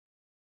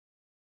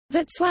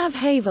Václav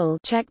Havel,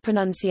 Czech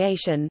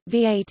pronunciation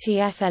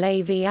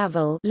Václav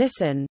Havel,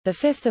 listen, the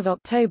 5th of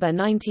October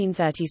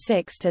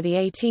 1936 to the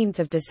 18th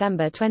of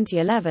December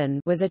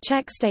 2011, was a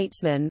Czech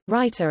statesman,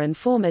 writer and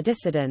former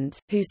dissident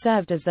who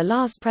served as the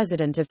last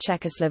president of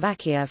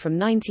Czechoslovakia from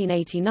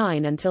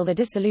 1989 until the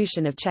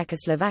dissolution of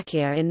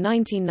Czechoslovakia in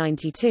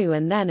 1992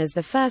 and then as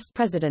the first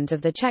president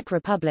of the Czech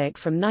Republic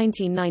from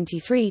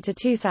 1993 to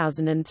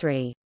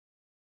 2003.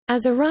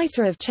 As a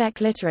writer of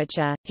Czech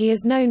literature, he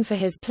is known for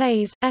his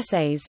plays,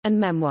 essays, and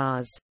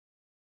memoirs.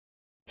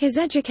 His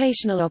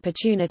educational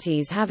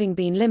opportunities having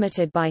been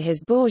limited by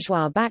his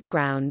bourgeois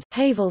background,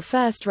 Havel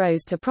first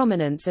rose to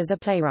prominence as a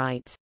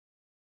playwright.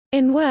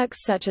 In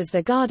works such as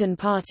The Garden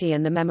Party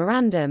and The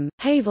Memorandum,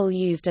 Havel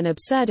used an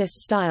absurdist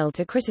style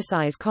to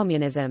criticize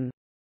communism.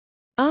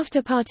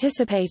 After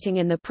participating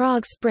in the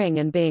Prague Spring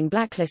and being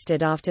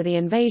blacklisted after the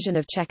invasion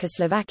of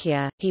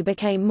Czechoslovakia, he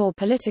became more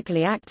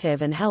politically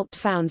active and helped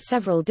found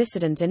several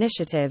dissident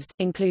initiatives,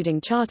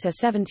 including Charter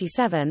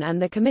 77 and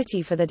the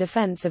Committee for the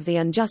Defense of the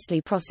Unjustly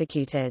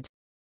Prosecuted.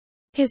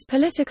 His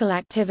political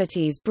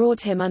activities brought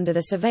him under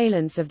the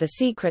surveillance of the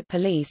secret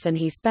police and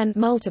he spent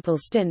multiple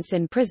stints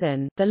in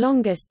prison, the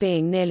longest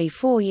being nearly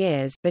 4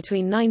 years,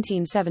 between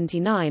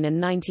 1979 and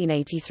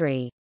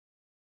 1983.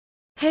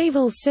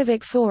 Havel's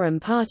Civic Forum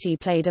party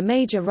played a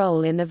major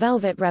role in the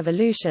Velvet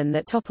Revolution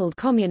that toppled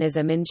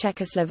communism in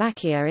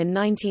Czechoslovakia in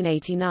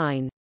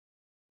 1989.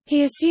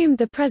 He assumed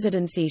the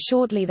presidency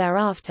shortly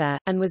thereafter,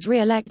 and was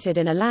re-elected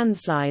in a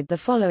landslide the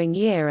following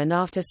year and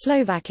after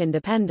Slovak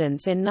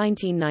independence in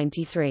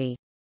 1993.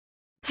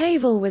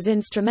 Havel was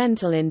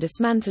instrumental in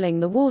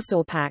dismantling the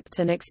Warsaw Pact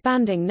and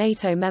expanding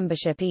NATO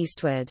membership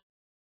eastward.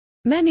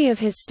 Many of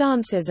his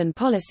stances and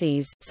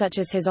policies, such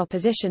as his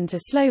opposition to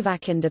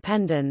Slovak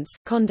independence,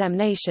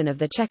 condemnation of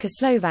the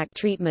Czechoslovak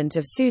treatment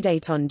of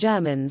Sudeten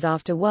Germans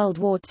after World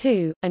War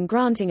II, and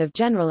granting of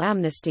general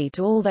amnesty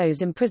to all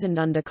those imprisoned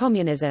under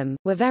communism,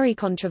 were very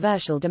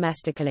controversial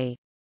domestically.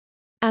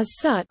 As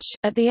such,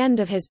 at the end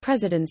of his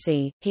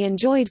presidency, he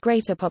enjoyed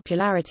greater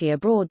popularity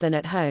abroad than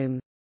at home.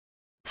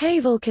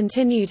 Havel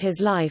continued his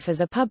life as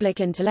a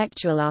public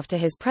intellectual after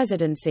his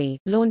presidency,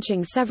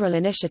 launching several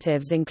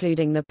initiatives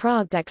including the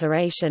Prague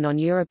Declaration on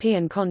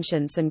European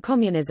Conscience and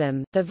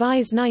Communism, the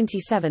VISE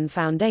 97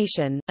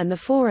 Foundation, and the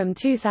Forum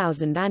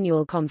 2000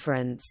 annual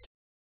conference.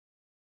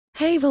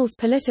 Havel's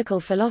political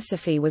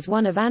philosophy was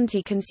one of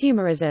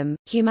anti-consumerism,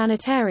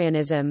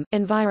 humanitarianism,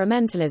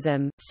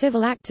 environmentalism,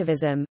 civil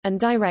activism, and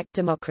direct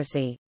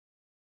democracy.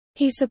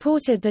 He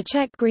supported the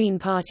Czech Green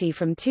Party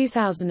from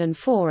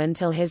 2004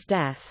 until his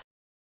death.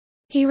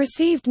 He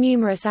received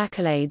numerous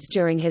accolades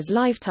during his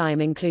lifetime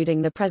including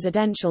the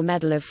Presidential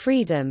Medal of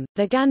Freedom,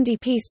 the Gandhi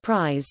Peace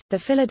Prize, the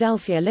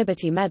Philadelphia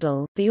Liberty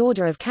Medal, the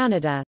Order of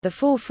Canada, the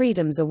Four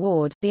Freedoms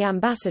Award, the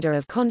Ambassador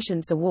of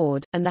Conscience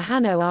Award, and the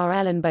Hanno R.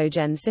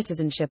 Ellenbogen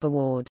Citizenship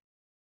Award.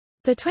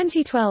 The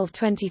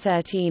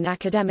 2012-2013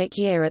 academic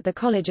year at the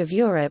College of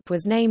Europe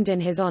was named in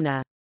his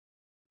honor.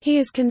 He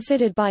is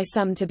considered by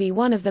some to be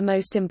one of the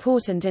most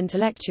important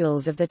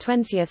intellectuals of the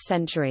 20th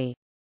century.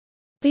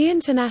 The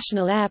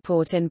international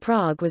airport in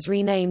Prague was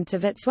renamed to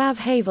Václav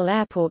Havel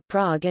Airport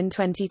Prague in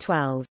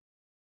 2012.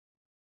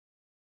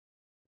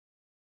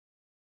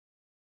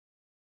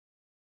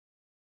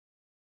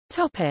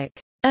 Topic: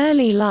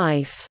 Early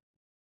life.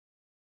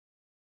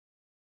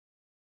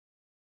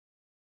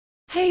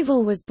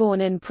 Havel was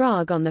born in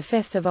Prague on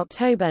 5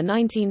 October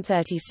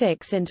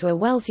 1936 into a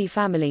wealthy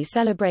family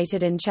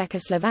celebrated in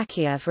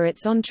Czechoslovakia for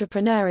its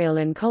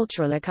entrepreneurial and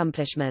cultural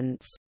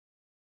accomplishments.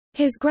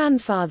 His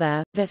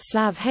grandfather,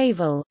 Václav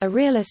Havel, a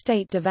real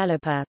estate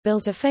developer,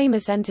 built a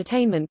famous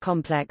entertainment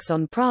complex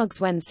on Prague's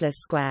Wenceslas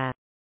Square.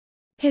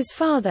 His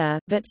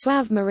father,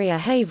 Václav Maria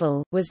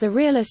Havel, was the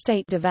real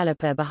estate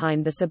developer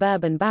behind the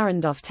suburban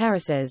Barrandov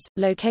terraces,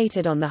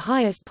 located on the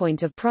highest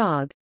point of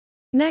Prague,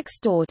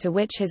 next door to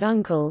which his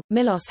uncle,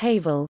 Milos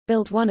Havel,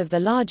 built one of the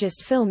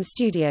largest film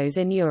studios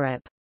in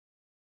Europe.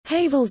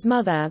 Havel's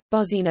mother,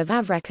 Božena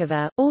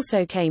Vavrekova,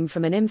 also came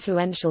from an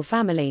influential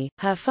family.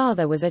 Her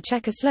father was a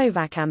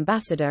Czechoslovak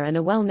ambassador and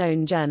a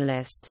well-known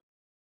journalist.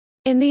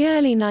 In the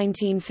early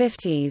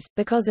 1950s,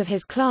 because of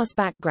his class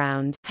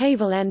background,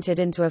 Havel entered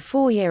into a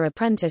 4-year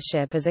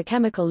apprenticeship as a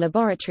chemical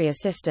laboratory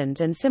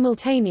assistant and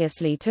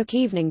simultaneously took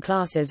evening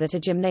classes at a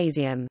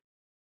gymnasium.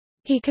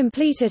 He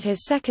completed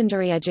his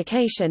secondary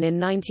education in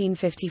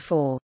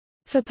 1954.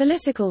 For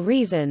political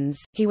reasons,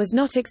 he was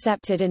not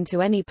accepted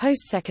into any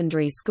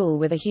post-secondary school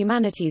with a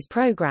humanities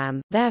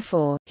program,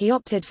 therefore, he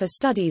opted for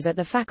studies at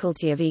the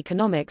Faculty of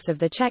Economics of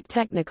the Czech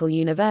Technical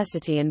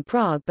University in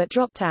Prague but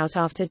dropped out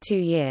after 2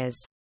 years.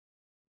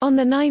 On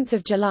 9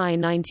 July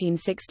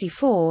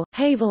 1964,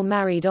 Havel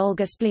married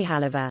Olga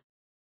Splihalova.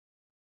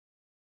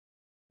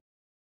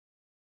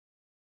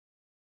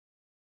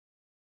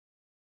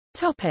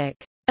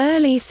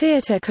 Early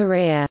theatre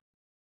career.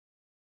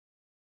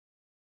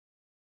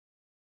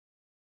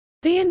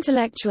 The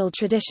intellectual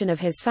tradition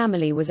of his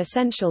family was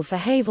essential for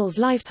Havel's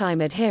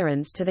lifetime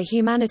adherence to the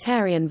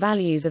humanitarian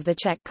values of the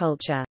Czech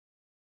culture.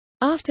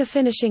 After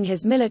finishing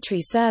his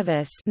military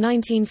service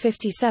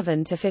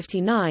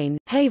 1957–59,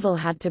 Havel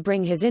had to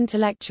bring his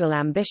intellectual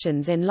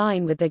ambitions in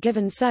line with the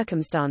given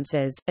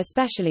circumstances,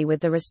 especially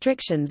with the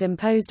restrictions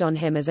imposed on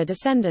him as a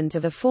descendant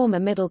of a former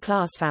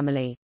middle-class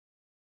family.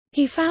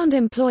 He found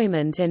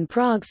employment in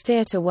Prague's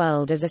theatre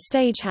world as a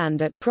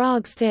stagehand at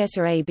Prague's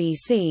Theatre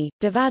ABC,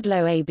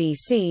 Divadlo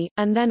ABC,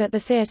 and then at the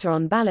Theatre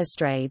on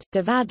Balustrade,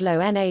 Divadlo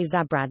na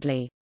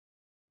Zabradlí.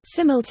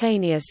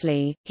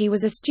 Simultaneously, he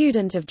was a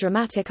student of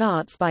dramatic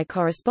arts by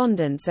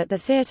correspondence at the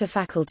theatre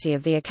faculty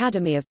of the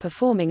Academy of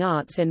Performing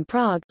Arts in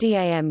Prague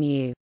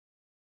 (DAMU).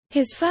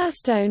 His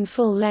first own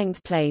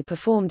full-length play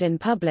performed in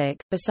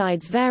public,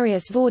 besides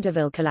various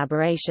vaudeville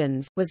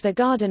collaborations, was The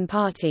Garden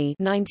Party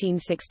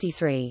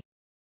 1963.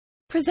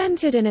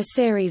 Presented in a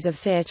series of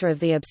Theatre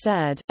of the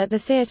Absurd, at the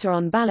Theatre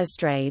on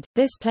Balustrade,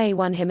 this play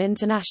won him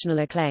international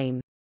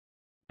acclaim.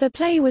 The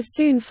play was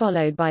soon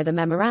followed by The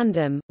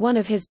Memorandum, one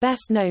of his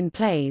best-known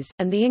plays,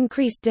 and The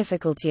Increased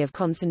Difficulty of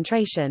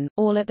Concentration,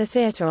 all at the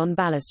Theatre on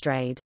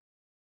Balustrade.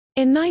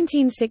 In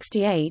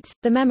 1968,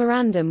 The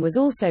Memorandum was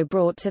also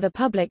brought to the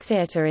Public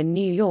Theatre in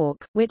New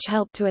York, which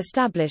helped to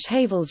establish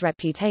Havel's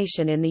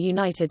reputation in the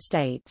United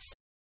States.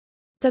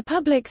 The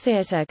Public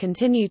Theatre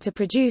continued to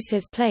produce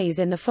his plays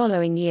in the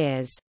following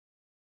years.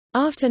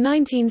 After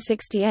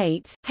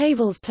 1968,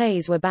 Havel's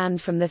plays were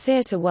banned from the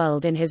theatre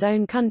world in his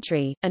own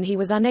country, and he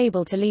was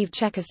unable to leave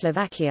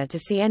Czechoslovakia to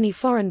see any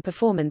foreign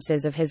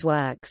performances of his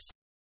works.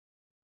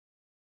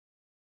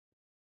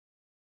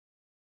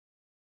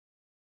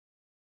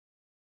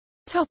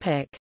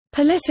 Topic: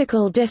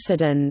 Political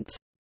dissident.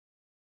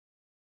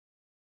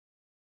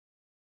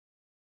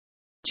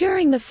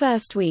 During the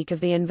first week of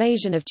the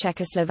invasion of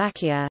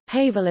Czechoslovakia,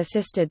 Havel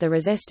assisted the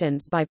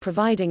resistance by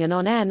providing an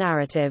on-air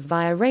narrative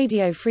via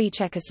Radio Free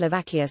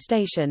Czechoslovakia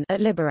station at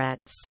Liberec.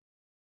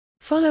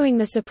 Following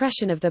the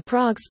suppression of the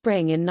Prague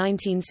Spring in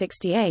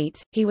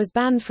 1968, he was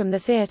banned from the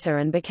theatre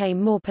and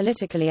became more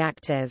politically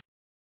active.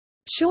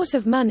 Short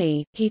of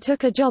money, he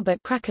took a job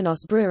at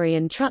Krakenos Brewery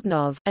in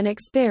Trutnov, an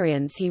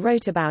experience he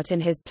wrote about in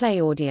his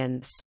play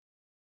Audience.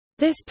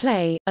 This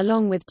play,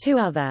 along with two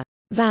other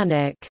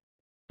Vanek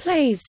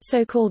plays,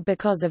 so called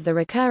because of the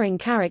recurring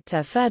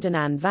character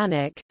Ferdinand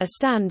Vanek, a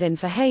stand-in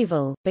for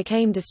Havel,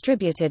 became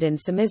distributed in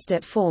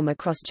samizdat form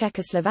across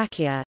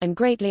Czechoslovakia, and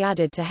greatly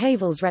added to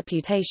Havel's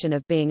reputation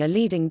of being a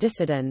leading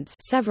dissident.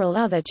 Several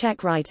other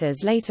Czech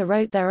writers later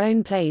wrote their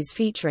own plays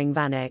featuring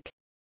Vanek.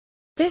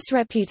 This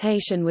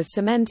reputation was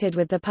cemented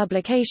with the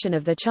publication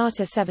of the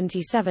Charter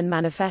 77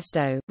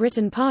 Manifesto,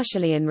 written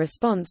partially in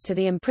response to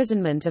the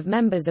imprisonment of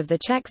members of the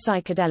Czech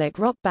psychedelic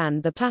rock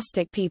band The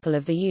Plastic People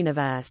of the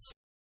Universe.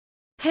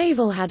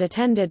 Havel had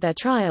attended their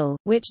trial,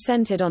 which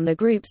centered on the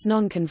group's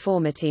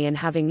nonconformity and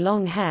having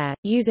long hair,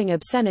 using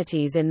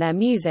obscenities in their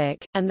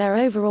music, and their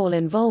overall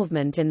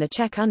involvement in the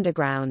Czech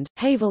underground.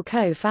 Havel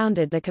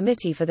co-founded the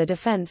Committee for the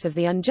Defense of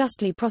the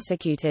Unjustly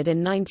Prosecuted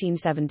in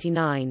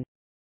 1979.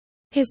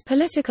 His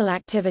political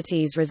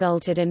activities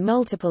resulted in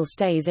multiple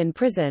stays in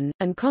prison,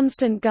 and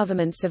constant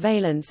government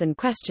surveillance and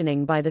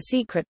questioning by the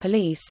secret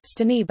police.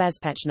 Státní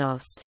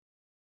bezpečnost.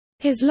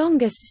 His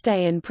longest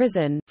stay in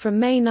prison, from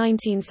May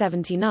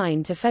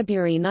 1979 to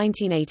February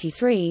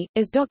 1983,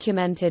 is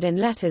documented in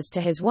letters to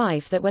his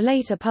wife that were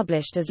later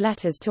published as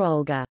Letters to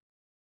Olga.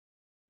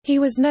 He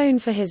was known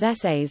for his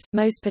essays,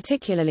 most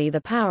particularly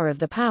The Power of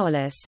the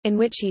Powerless, in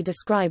which he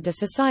described a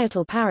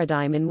societal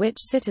paradigm in which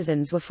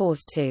citizens were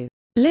forced to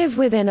live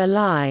within a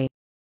lie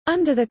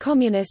under the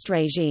communist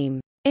regime.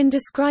 In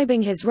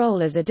describing his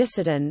role as a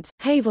dissident,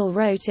 Havel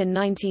wrote in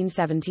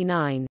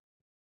 1979,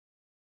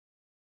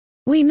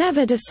 "We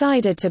never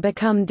decided to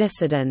become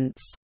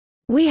dissidents.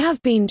 We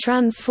have been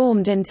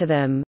transformed into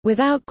them,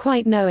 without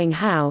quite knowing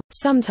how.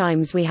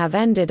 Sometimes we have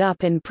ended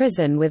up in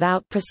prison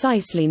without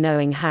precisely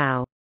knowing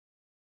how.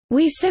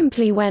 We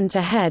simply went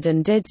ahead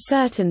and did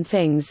certain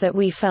things that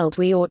we felt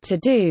we ought to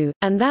do,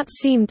 and that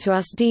seemed to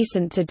us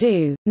decent to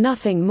do,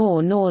 nothing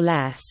more nor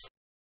less."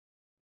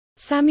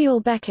 Samuel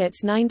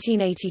Beckett's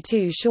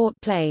 1982 short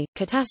play,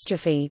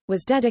 Catastrophe,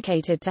 was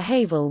dedicated to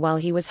Havel while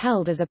he was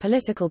held as a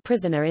political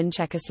prisoner in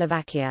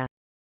Czechoslovakia.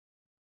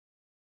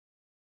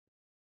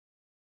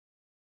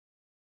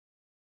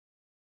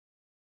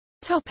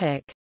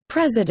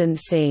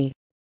 Presidency.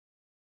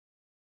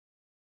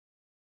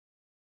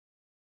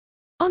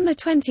 On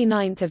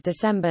 29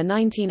 December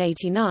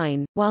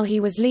 1989, while he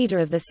was leader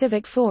of the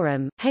Civic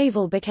Forum,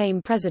 Havel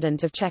became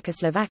president of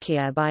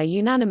Czechoslovakia by a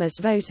unanimous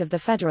vote of the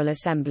Federal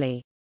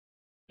Assembly.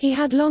 He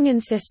had long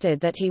insisted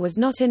that he was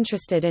not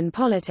interested in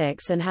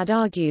politics and had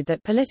argued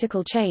that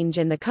political change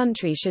in the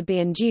country should be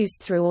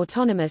induced through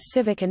autonomous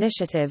civic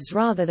initiatives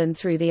rather than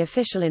through the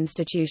official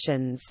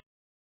institutions.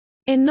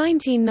 In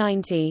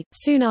 1990,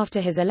 soon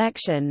after his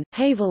election,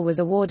 Havel was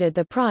awarded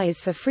the Prize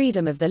for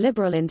Freedom of the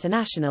Liberal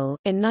International.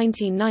 In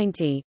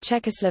 1990,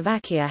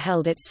 Czechoslovakia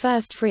held its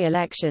first free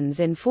elections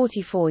in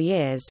 44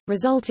 years,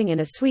 resulting in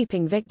a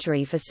sweeping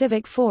victory for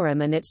Civic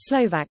Forum and its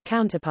Slovak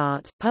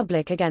counterpart,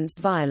 Public Against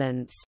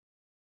Violence.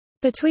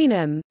 Between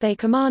them, they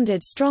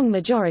commanded strong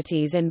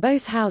majorities in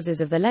both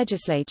houses of the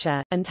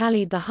legislature, and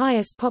tallied the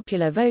highest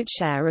popular vote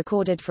share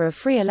recorded for a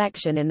free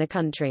election in the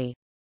country.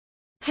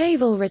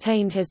 Havel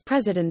retained his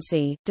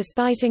presidency,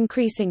 despite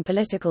increasing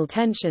political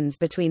tensions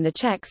between the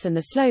Czechs and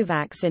the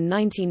Slovaks in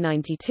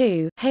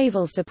 1992.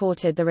 Havel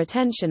supported the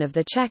retention of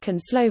the Czech and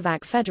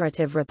Slovak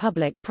Federative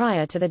Republic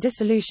prior to the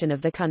dissolution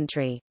of the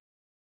country.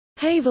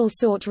 Havel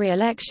sought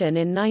re-election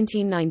in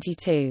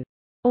 1992.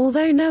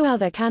 Although no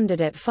other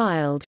candidate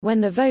filed,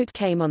 when the vote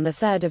came on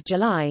 3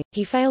 July,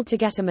 he failed to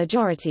get a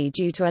majority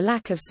due to a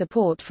lack of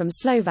support from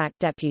Slovak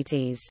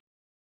deputies.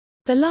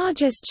 The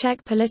largest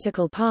Czech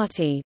political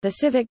party, the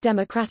Civic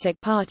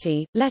Democratic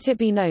Party, let it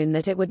be known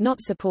that it would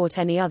not support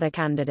any other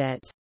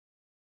candidate.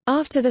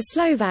 After the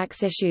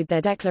Slovaks issued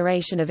their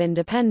declaration of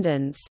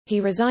independence,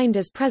 he resigned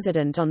as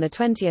president on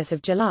 20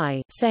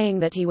 July, saying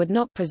that he would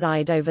not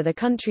preside over the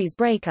country's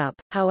breakup.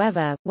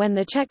 However, when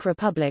the Czech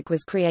Republic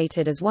was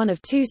created as one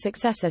of two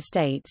successor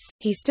states,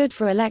 he stood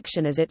for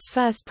election as its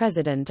first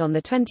president on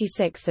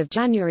 26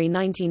 January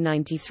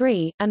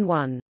 1993, and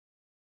won.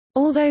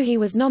 Although he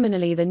was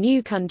nominally the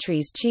new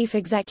country's chief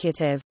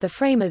executive, the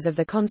framers of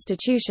the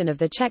Constitution of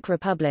the Czech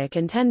Republic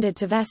intended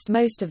to vest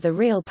most of the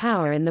real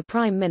power in the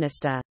prime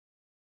minister.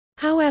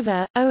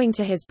 However, owing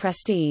to his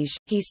prestige,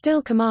 he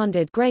still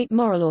commanded great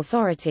moral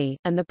authority,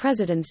 and the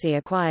presidency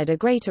acquired a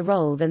greater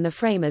role than the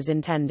framers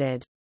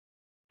intended.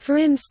 For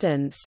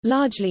instance,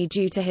 largely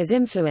due to his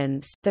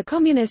influence, the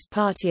Communist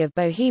Party of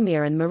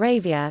Bohemia and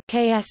Moravia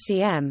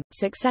 (KSCM),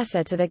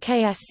 successor to the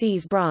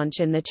KSC's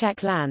branch in the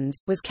Czech lands,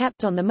 was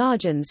kept on the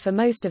margins for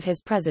most of his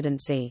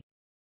presidency.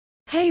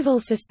 Havel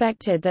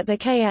suspected that the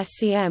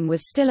KSCM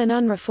was still an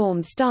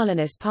unreformed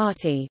Stalinist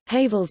party.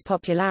 Havel's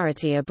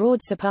popularity abroad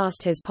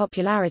surpassed his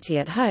popularity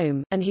at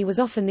home, and he was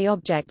often the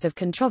object of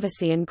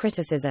controversy and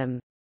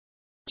criticism.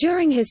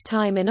 During his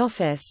time in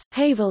office,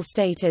 Havel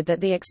stated that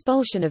the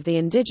expulsion of the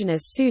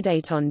indigenous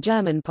Sudeten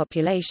German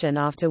population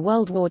after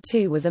World War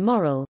II was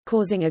immoral,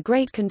 causing a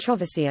great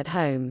controversy at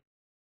home.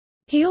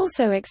 He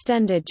also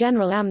extended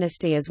general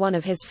amnesty as one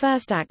of his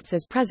first acts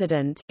as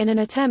president, in an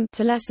attempt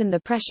to lessen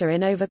the pressure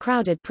in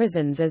overcrowded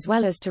prisons as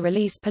well as to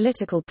release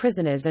political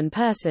prisoners and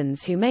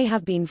persons who may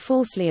have been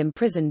falsely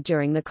imprisoned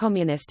during the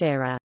communist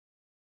era.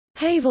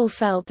 Havel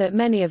felt that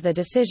many of the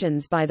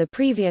decisions by the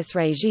previous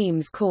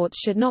regime's courts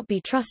should not be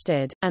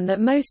trusted, and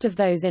that most of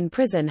those in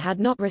prison had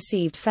not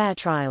received fair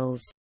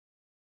trials.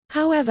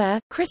 However,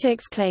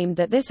 critics claimed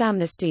that this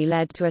amnesty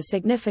led to a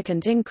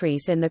significant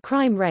increase in the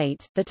crime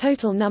rate. The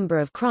total number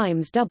of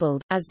crimes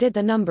doubled, as did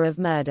the number of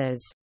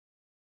murders.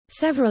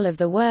 Several of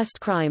the worst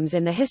crimes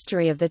in the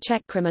history of the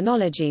Czech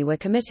criminology were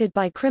committed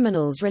by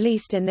criminals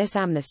released in this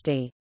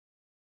amnesty.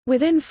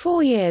 Within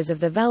 4 years of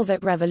the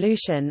Velvet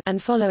Revolution,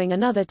 and following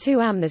another 2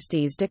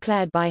 amnesties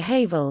declared by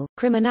Havel,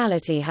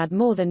 criminality had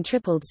more than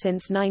tripled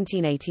since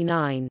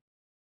 1989.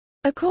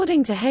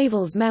 According to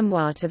Havel's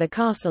memoir To the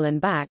Castle and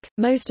Back,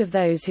 most of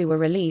those who were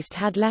released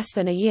had less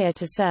than a year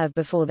to serve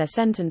before their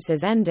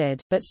sentences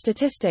ended, but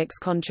statistics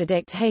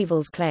contradict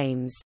Havel's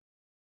claims.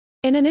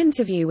 In an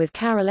interview with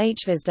Karel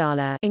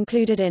Hvizdala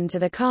included in To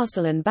the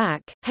Castle and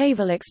Back,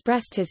 Havel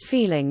expressed his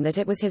feeling that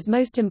it was his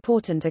most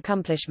important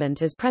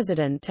accomplishment as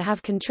president to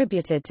have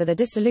contributed to the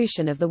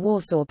dissolution of the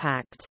Warsaw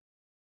Pact.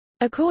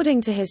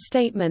 According to his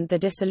statement, the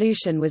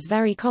dissolution was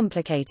very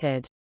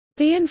complicated.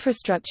 The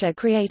infrastructure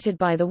created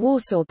by the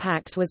Warsaw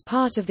Pact was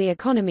part of the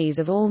economies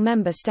of all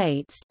member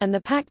states, and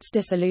the pact's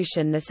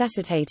dissolution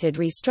necessitated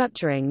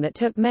restructuring that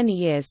took many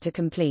years to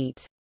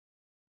complete.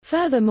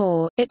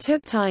 Furthermore, it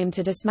took time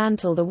to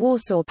dismantle the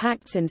Warsaw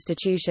Pact's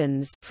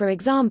institutions. For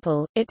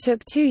example, it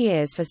took 2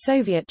 years for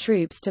Soviet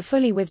troops to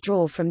fully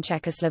withdraw from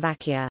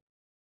Czechoslovakia.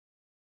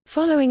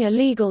 Following a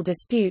legal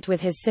dispute with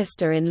his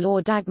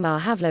sister-in-law Dagmar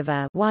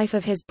Havlova, wife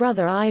of his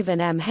brother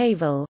Ivan M.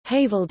 Havel,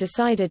 Havel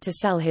decided to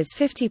sell his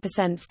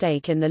 50%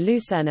 stake in the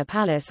Lucerna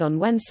Palace on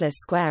Wenceslas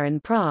Square in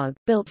Prague,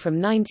 built from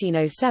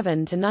 1907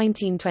 to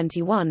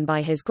 1921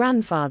 by his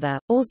grandfather,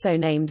 also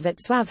named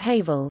Václav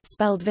Havel,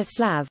 spelled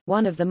Václav,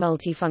 one of the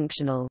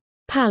multifunctional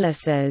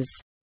palaces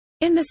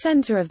in the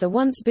center of the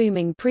once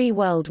booming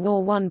pre-World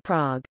War I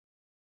Prague.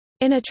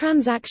 In a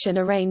transaction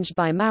arranged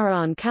by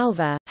Marián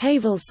Kalva,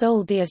 Havel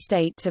sold the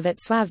estate to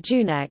Václav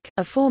Junek,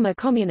 a former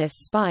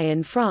communist spy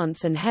in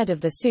France and head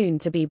of the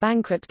soon-to-be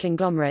bankrupt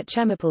conglomerate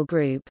Chemipol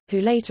Group,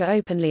 who later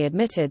openly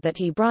admitted that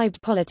he bribed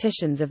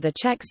politicians of the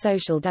Czech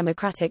Social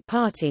Democratic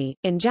Party.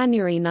 In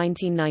January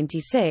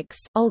 1996,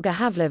 Olga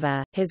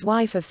Havlova, his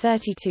wife of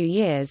 32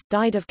 years,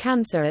 died of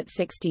cancer at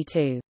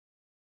 62.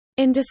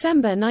 In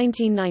December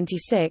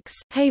 1996,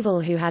 Havel,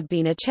 who had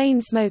been a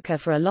chain smoker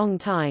for a long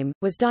time,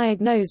 was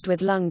diagnosed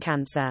with lung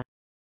cancer.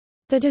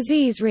 The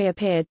disease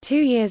reappeared 2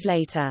 years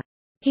later.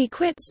 He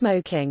quit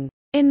smoking.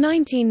 In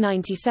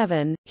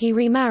 1997, he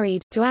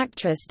remarried, to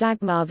actress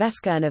Dagmar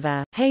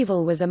Veskernova.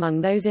 Havel was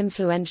among those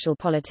influential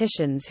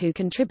politicians who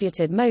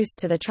contributed most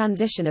to the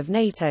transition of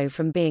NATO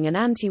from being an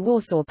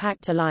anti-Warsaw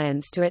Pact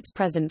alliance to its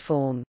present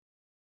form.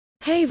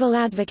 Havel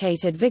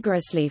advocated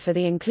vigorously for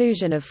the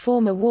inclusion of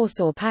former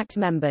Warsaw Pact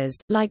members,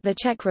 like the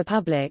Czech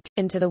Republic,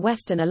 into the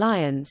Western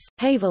Alliance.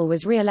 Havel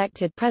was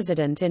re-elected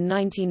president in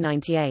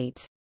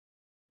 1998.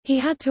 He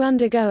had to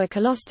undergo a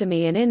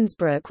colostomy in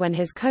Innsbruck when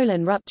his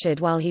colon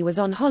ruptured while he was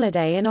on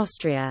holiday in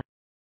Austria.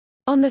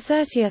 On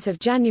 30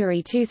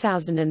 January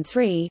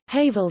 2003,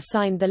 Havel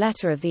signed the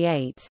letter of the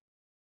Eight.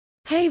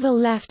 Havel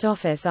left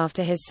office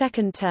after his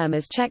second term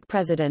as Czech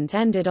president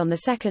ended on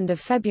 2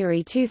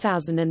 February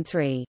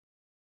 2003.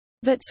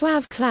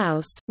 Václav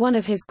Klaus, one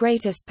of his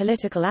greatest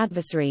political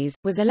adversaries,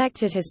 was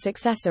elected his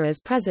successor as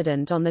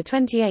president on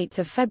 28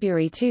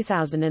 February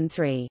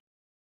 2003.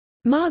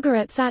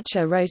 Margaret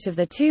Thatcher wrote of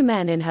the two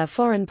men in her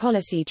foreign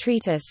policy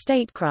treatise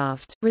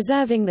Statecraft,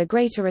 reserving the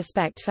greater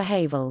respect for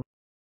Havel.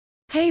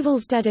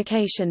 Havel's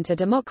dedication to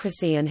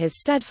democracy and his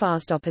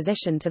steadfast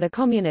opposition to the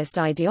communist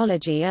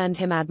ideology earned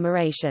him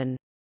admiration.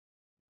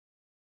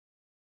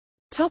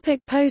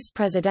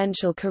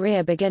 Post-presidential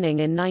career. Beginning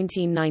in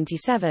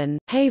 1997,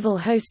 Havel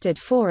hosted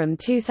Forum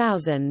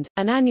 2000,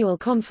 an annual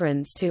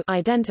conference to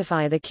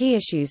identify the key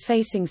issues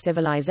facing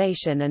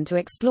civilization and to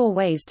explore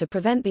ways to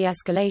prevent the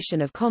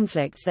escalation of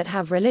conflicts that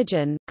have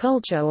religion,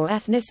 culture or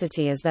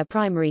ethnicity as their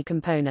primary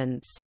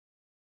components.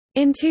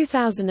 In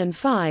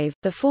 2005,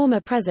 the former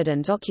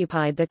president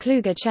occupied the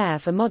Kluge Chair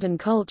for Modern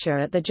Culture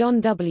at the John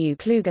W.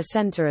 Kluge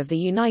Center of the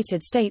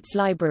United States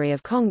Library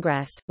of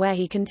Congress, where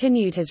he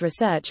continued his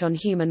research on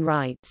human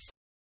rights.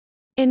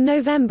 In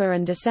November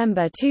and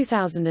December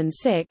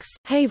 2006,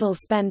 Havel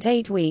spent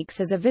 8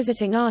 weeks as a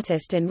visiting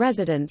artist in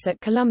residence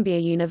at Columbia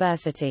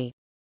University.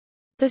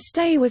 The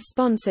stay was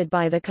sponsored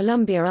by the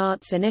Columbia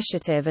Arts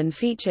Initiative and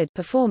featured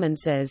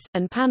performances,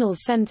 and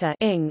panels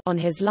centering on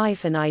his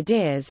life and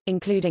ideas,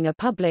 including a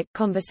public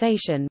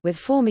conversation with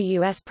former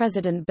U.S.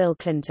 President Bill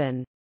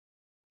Clinton.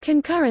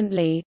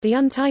 Concurrently, the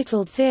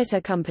Untitled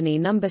Theatre Company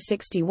No.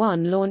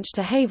 61 launched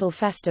a Havel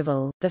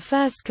Festival, the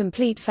first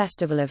complete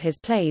festival of his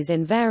plays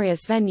in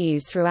various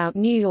venues throughout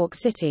New York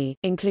City,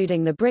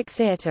 including the Brick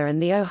Theatre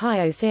and the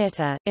Ohio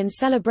Theatre, in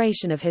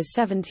celebration of his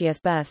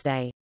 70th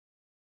birthday.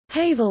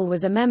 Havel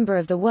was a member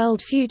of the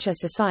World Future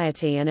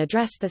Society and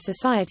addressed the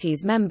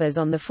Society's members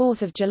on 4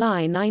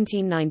 July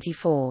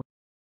 1994.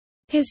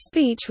 His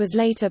speech was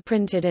later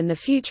printed in the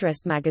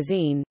Futurist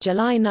magazine,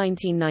 July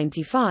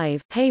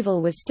 1995.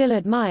 Havel was still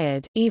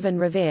admired, even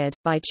revered,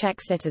 by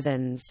Czech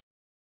citizens.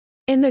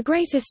 In The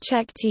Greatest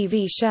Czech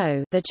TV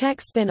Show, the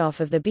Czech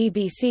spin-off of the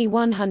BBC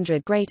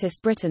 100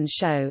 Greatest Britons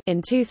show,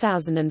 in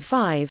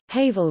 2005,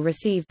 Havel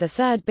received the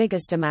third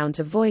biggest amount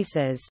of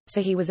voices,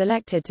 so he was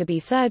elected to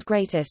be third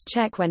greatest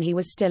Czech when he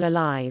was still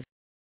alive.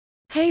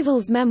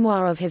 Havel's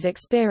memoir of his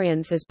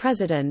experience as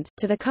president,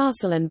 To the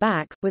Castle and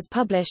Back, was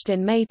published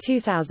in May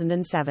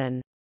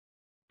 2007.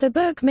 The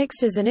book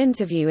mixes an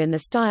interview in the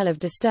style of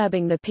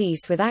Disturbing the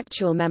Peace with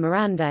actual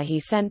memoranda he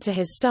sent to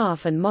his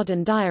staff and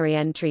modern diary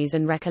entries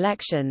and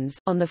recollections.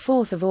 On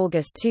 4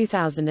 August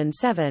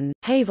 2007,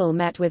 Havel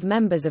met with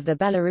members of the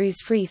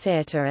Belarus Free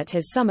Theatre at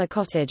his summer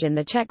cottage in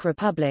the Czech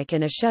Republic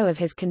in a show of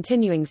his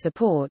continuing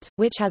support,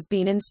 which has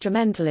been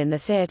instrumental in the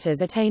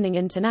theatre's attaining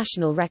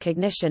international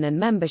recognition and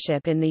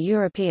membership in the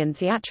European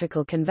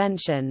Theatrical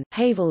Convention.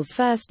 Havel's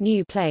first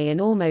new play in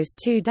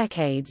almost 2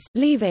 decades,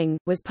 Leaving,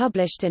 was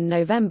published in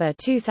November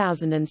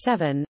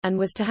 2007, and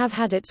was to have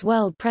had its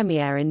world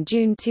premiere in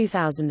June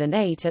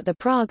 2008 at the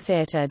Prague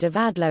Theatre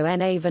Divadlo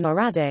na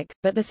Vinohradech,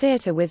 but the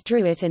theatre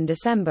withdrew it in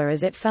December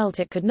as it felt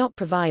it could not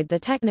provide the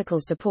technical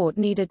support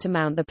needed to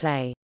mount the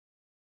play.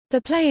 The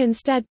play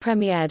instead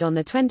premiered on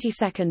the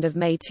 22nd of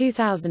May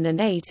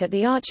 2008 at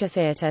the Archer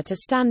Theatre to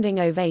standing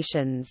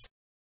ovations.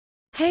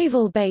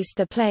 Havel based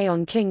the play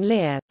on King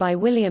Lear, by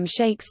William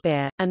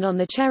Shakespeare, and on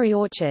The Cherry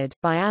Orchard,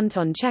 by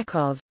Anton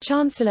Chekhov.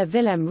 Chancellor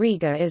Vilém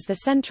Riga is the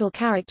central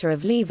character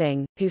of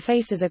Leaving, who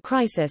faces a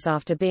crisis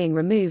after being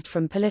removed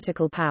from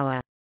political power.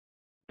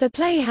 The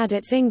play had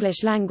its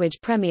English-language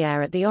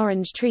premiere at the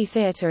Orange Tree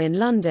Theatre in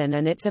London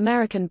and its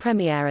American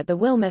premiere at the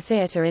Wilma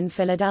Theatre in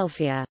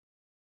Philadelphia.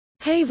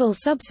 Havel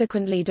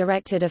subsequently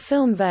directed a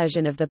film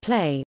version of the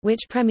play,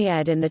 which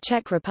premiered in the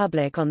Czech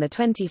Republic on the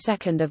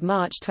 22nd of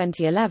March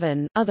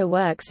 2011. Other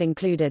works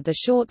included the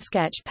short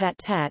sketch Pet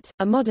Tet,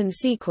 a modern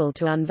sequel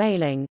to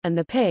Unveiling, and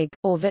The Pig,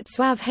 or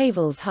Václav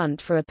Havel's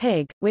Hunt for a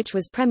Pig, which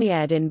was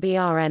premiered in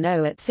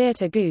Brno at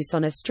Theatre Goose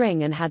on a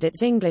String and had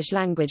its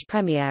English-language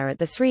premiere at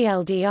the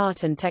 3LD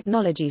Art and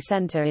Technology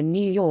Center in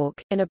New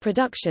York, in a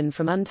production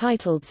from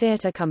Untitled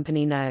Theatre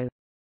Company No.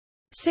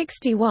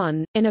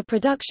 61, in a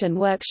production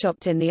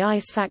workshopped in the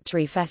Ice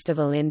Factory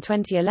Festival in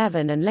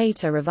 2011 and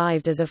later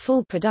revived as a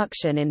full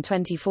production in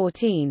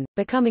 2014,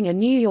 becoming a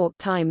New York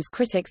Times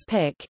Critics'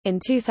 Pick. In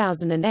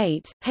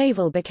 2008,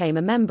 Havel became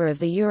a member of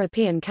the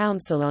European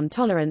Council on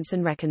Tolerance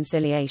and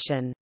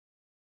Reconciliation.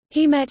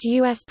 He met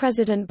U.S.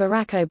 President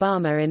Barack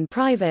Obama in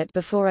private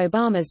before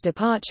Obama's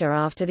departure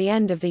after the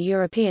end of the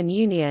European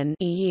Union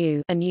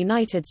 (EU) and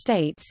United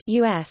States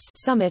 (US)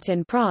 summit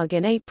in Prague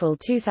in April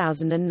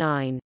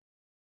 2009.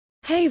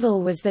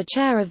 Havel was the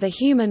chair of the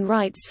Human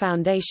Rights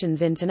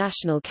Foundation's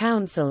International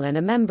Council and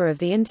a member of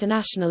the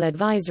International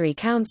Advisory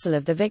Council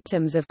of the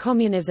Victims of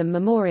Communism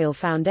Memorial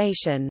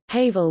Foundation.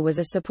 Havel was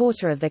a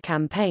supporter of the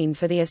campaign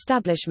for the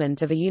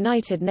establishment of a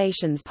United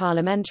Nations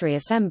Parliamentary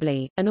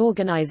Assembly, an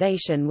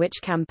organization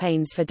which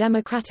campaigns for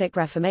democratic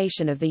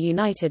reformation of the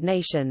United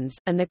Nations,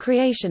 and the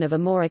creation of a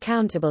more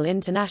accountable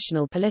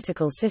international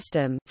political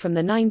system. From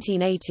the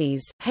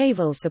 1980s,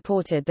 Havel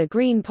supported the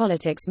Green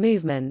Politics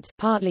movement,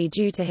 partly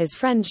due to his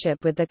friendship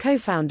with the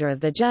co-founder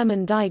of the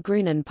German Die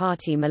Grünen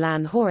Party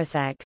Milan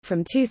Horáček.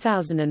 From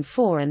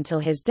 2004 until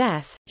his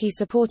death, he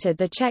supported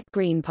the Czech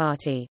Green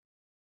Party.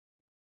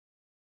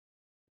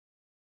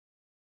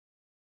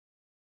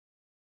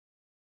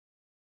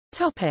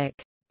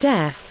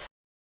 Death.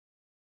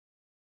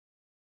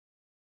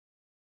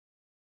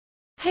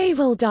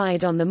 Havel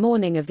died on the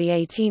morning of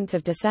 18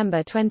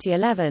 December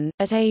 2011,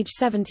 at age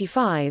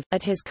 75,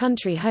 at his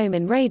country home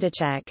in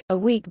Radečák. A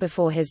week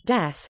before his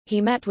death,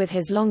 he met with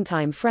his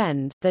longtime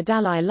friend, the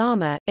Dalai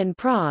Lama, in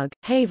Prague.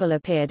 Havel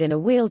appeared in a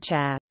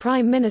wheelchair.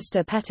 Prime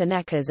Minister Petr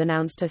Nečas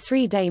announced a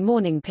 3-day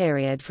mourning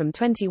period from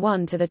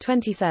 21 to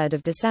 23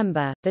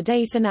 December, the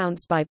date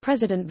announced by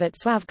President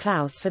Václav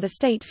Klaus for the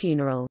state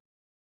funeral.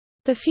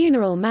 The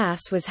funeral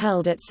mass was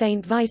held at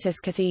St. Vitus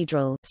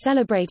Cathedral,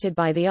 celebrated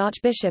by the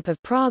Archbishop of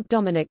Prague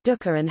Dominik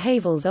Duka and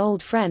Havel's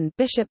old friend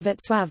Bishop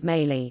Václav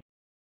Malý.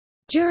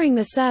 During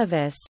the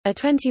service, a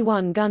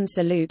 21-gun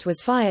salute was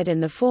fired in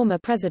the former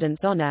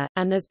president's honor,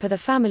 and as per the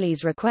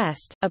family's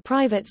request, a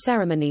private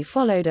ceremony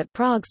followed at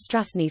Prague's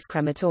Strasnice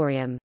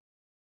crematorium.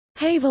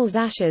 Havel's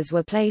ashes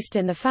were placed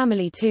in the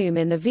family tomb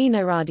in the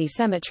Vinohrady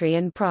Cemetery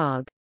in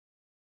Prague.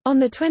 On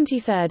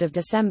 23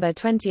 December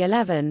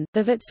 2011,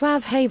 the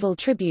Václav Havel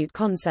tribute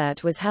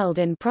concert was held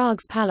in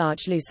Prague's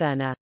Paláce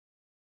Lucerna.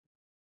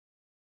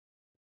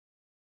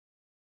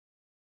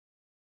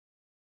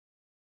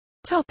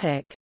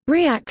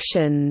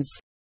 Reactions.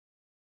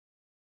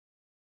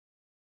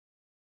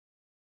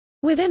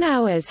 Within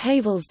hours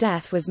Havel's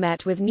death was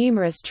met with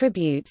numerous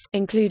tributes,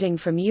 including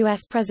from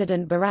U.S.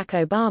 President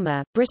Barack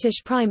Obama,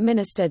 British Prime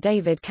Minister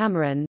David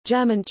Cameron,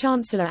 German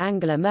Chancellor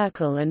Angela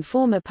Merkel and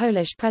former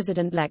Polish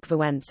President Lech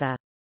Wałęsa.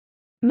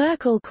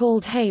 Merkel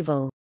called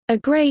Havel, "a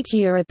great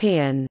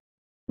European,"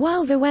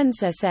 while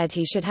Wałęsa said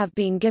he should have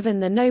been given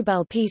the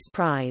Nobel Peace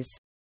Prize.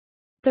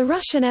 The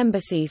Russian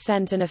embassy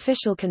sent an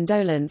official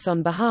condolence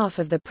on behalf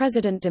of the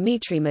President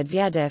Dmitry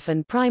Medvedev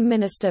and Prime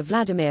Minister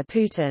Vladimir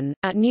Putin.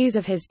 At news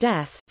of his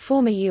death,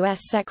 former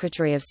U.S.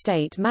 Secretary of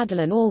State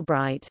Madeleine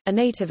Albright, a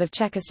native of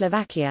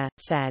Czechoslovakia,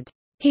 said,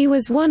 "He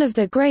was one of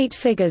the great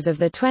figures of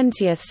the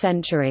 20th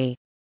century,"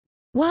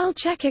 while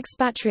Czech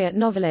expatriate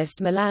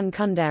novelist Milan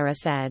Kundera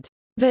said,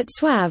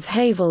 "Václav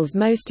Havel's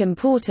most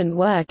important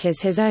work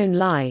is his own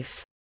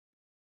life."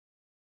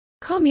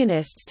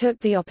 Communists took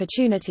the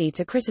opportunity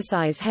to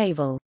criticize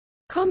Havel.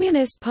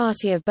 Communist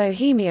Party of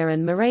Bohemia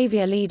and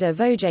Moravia leader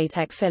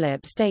Vojtěch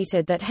Filip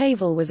stated that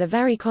Havel was a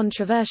very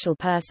controversial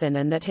person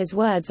and that his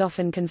words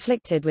often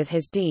conflicted with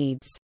his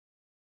deeds.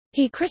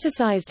 He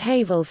criticized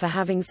Havel for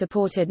having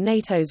supported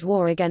NATO's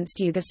war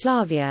against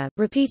Yugoslavia,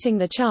 repeating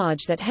the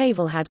charge that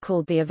Havel had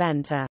called the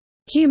event a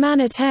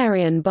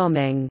humanitarian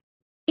bombing.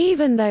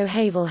 Even though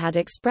Havel had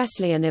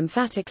expressly and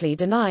emphatically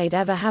denied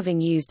ever having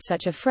used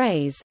such a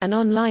phrase, an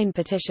online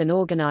petition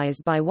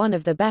organized by one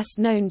of the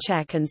best-known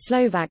Czech and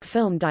Slovak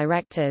film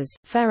directors,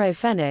 Fero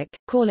Fenik,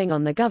 calling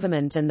on the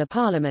government and the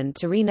parliament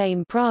to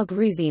rename Prague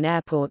Ruzyně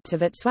Airport to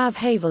Václav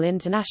Havel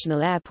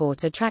International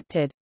Airport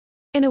attracted,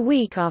 in a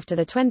week after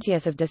 20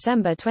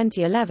 December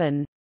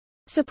 2011,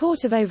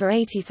 support of over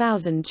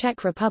 80,000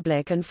 Czech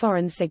Republic and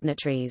foreign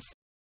signatories.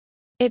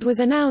 It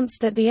was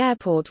announced that the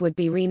airport would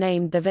be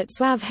renamed the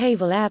Václav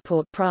Havel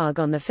Airport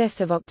Prague on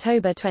 5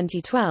 October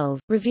 2012.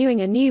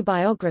 Reviewing a new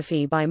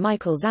biography by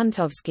Michael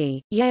Zantovsky,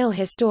 Yale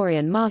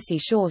historian Marcy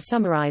Shaw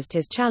summarized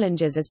his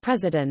challenges as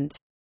president.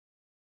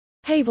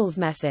 Havel's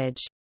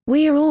message,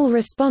 "We are all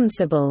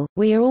responsible,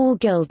 we are all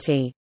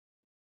guilty,"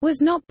 was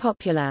not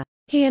popular.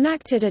 He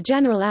enacted a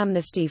general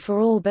amnesty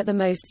for all but the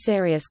most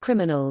serious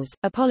criminals,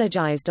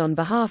 apologized on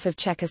behalf of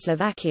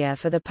Czechoslovakia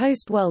for the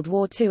post-World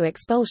War II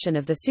expulsion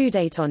of the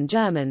Sudeten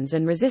Germans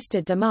and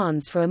resisted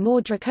demands for a more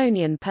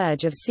draconian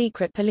purge of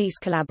secret police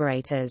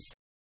collaborators.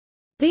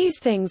 These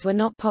things were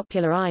not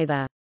popular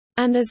either.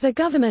 And as the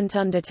government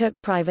undertook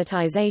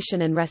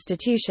privatization and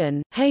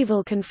restitution,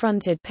 Havel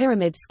confronted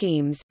pyramid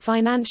schemes,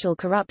 financial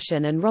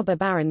corruption and robber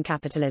baron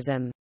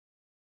capitalism.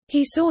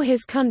 He saw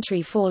his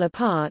country fall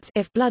apart,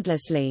 if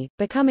bloodlessly,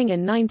 becoming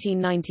in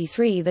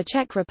 1993 the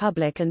Czech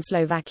Republic and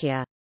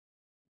Slovakia.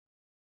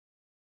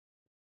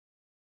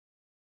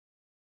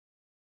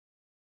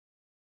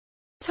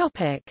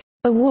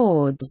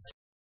 Awards.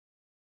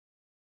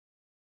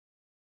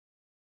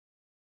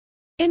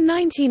 In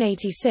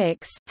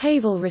 1986,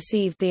 Havel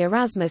received the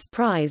Erasmus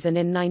Prize and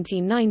in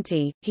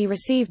 1990, he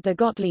received the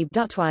Gottlieb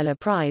Duttweiler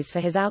Prize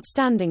for his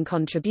outstanding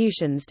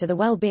contributions to the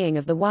well-being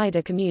of the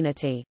wider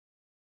community.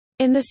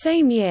 In the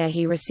same year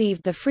he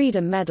received the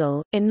Freedom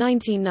Medal. In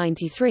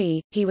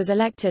 1993, he was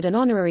elected an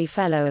honorary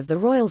Fellow of the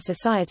Royal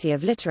Society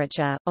of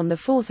Literature. On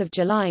 4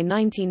 July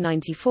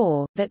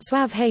 1994,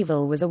 Václav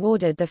Havel was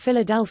awarded the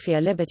Philadelphia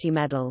Liberty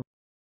Medal.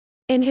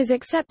 In his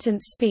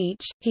acceptance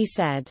speech, he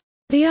said,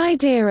 "The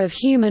idea of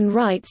human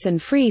rights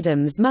and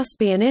freedoms must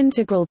be an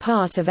integral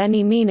part of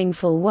any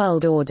meaningful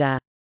world order.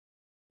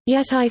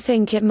 Yet I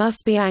think it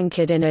must be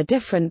anchored in a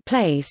different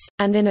place,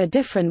 and in a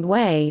different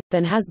way,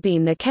 than has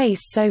been the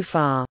case so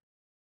far.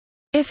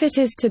 If it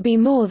is to be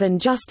more than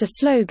just a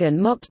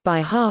slogan mocked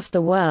by half the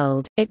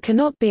world, it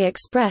cannot be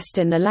expressed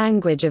in the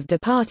language of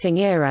departing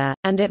era,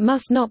 and it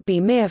must not be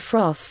mere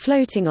froth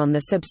floating on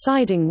the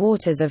subsiding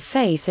waters of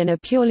faith in a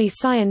purely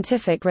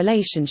scientific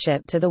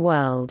relationship to the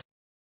world."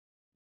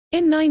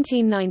 In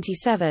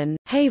 1997,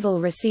 Havel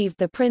received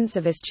the Prince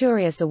of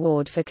Asturias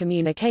Award for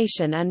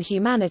Communication and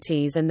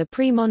Humanities and the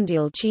Prix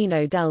Mondial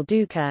Chino del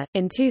Duca.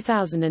 In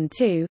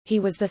 2002, he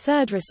was the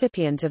third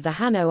recipient of the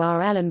Hanno R.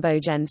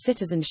 Ellenbogen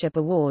Citizenship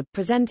Award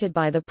presented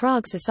by the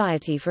Prague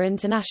Society for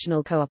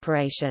International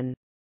Cooperation.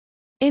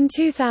 In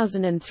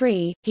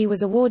 2003, he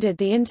was awarded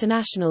the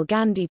International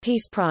Gandhi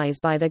Peace Prize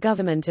by the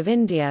Government of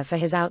India for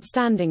his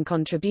outstanding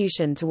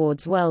contribution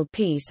towards world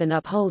peace and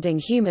upholding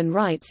human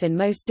rights in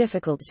most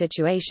difficult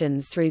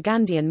situations through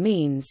Gandhian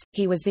means.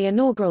 He was the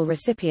inaugural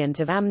recipient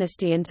of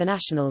Amnesty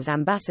International's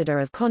Ambassador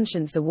of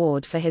Conscience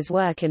Award for his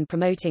work in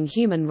promoting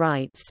human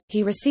rights.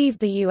 He received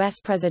the U.S.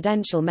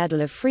 Presidential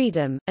Medal of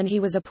Freedom, and he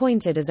was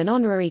appointed as an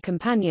honorary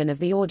companion of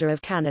the Order of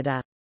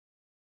Canada.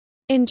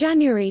 In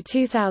January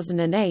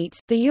 2008,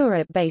 the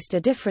Europe-based A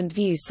Different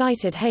View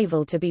cited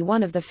Havel to be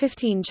one of the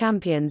 15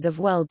 champions of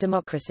world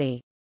democracy.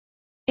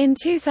 In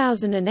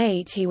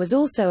 2008 he was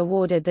also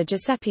awarded the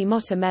Giuseppe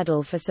Motta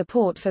Medal for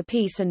support for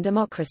peace and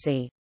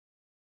democracy.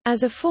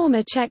 As a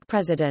former Czech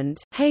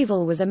president,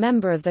 Havel was a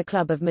member of the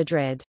Club of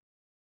Madrid.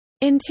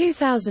 In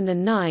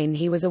 2009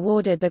 he was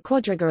awarded the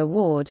Quadriga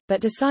Award,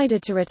 but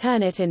decided to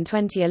return it in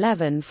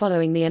 2011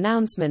 following the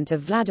announcement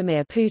of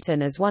Vladimir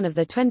Putin as one of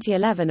the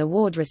 2011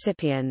 award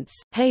recipients.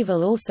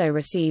 Havel also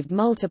received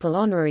multiple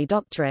honorary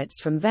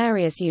doctorates from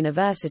various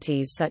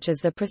universities such as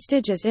the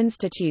prestigious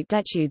Institut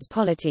d'études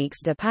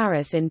politiques de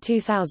Paris in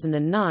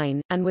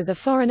 2009, and was a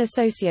foreign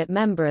associate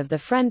member of the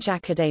French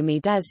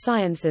Académie des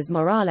Sciences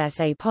Morales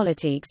et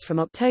Politiques from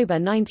October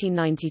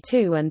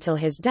 1992 until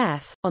his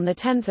death. On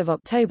 10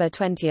 October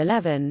 2011,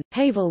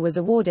 Havel was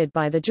awarded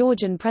by the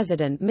Georgian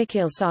President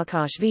Mikhail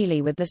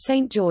Saakashvili with the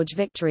St. George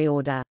Victory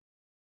Order.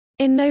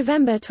 In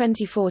November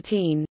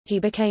 2014, he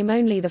became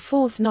only the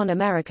fourth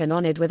non-American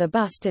honored with a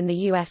bust in the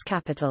U.S.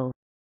 Capitol.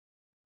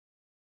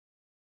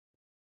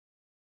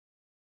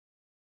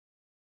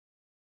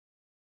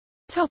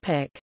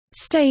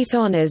 State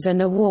honors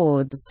and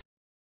awards.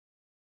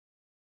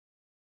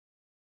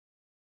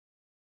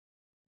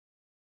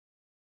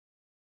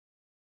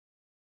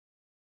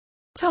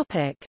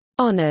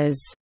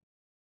 Honors.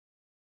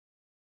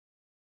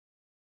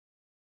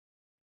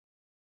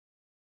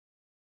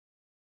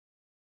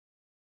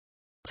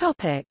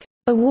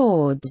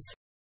 Awards.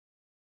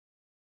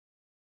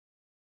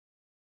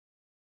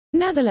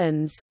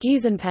 Netherlands,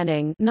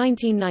 Geuzenpenning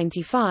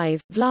 1995,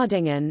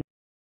 Vladingen.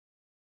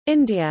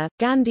 India,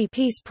 Gandhi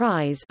Peace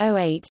Prize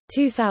 08,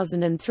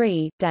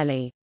 2003,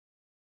 Delhi.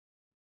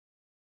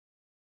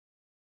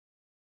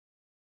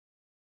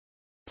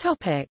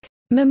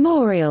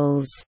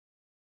 Memorials.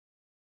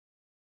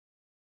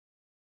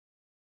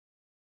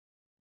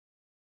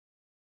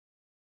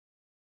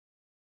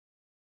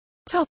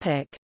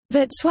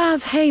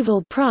 Václav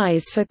Havel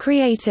Prize for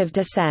Creative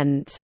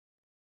Dissent.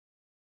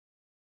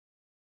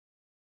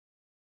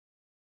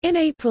 In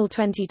April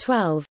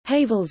 2012,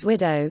 Havel's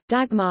widow,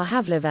 Dagmar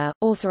Havlova,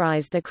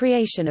 authorized the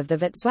creation of the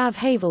Václav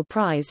Havel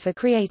Prize for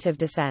Creative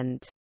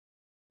Dissent.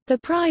 The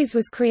prize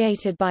was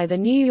created by the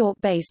New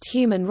York-based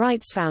Human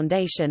Rights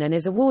Foundation and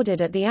is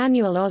awarded at the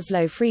annual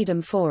Oslo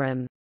Freedom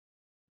Forum.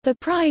 The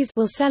prize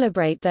will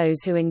celebrate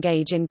those who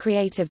engage in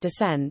creative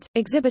dissent,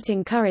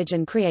 exhibiting courage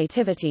and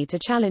creativity to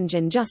challenge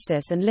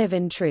injustice and live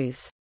in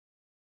truth.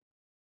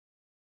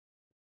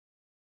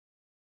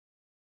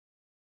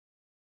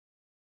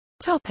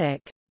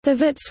 The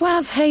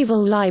Václav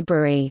Havel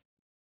Library.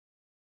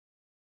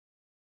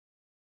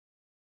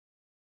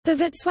 The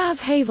Václav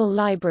Havel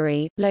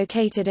Library,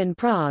 located in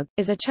Prague,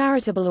 is a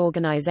charitable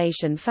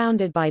organization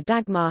founded by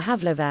Dagmar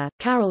Havlova,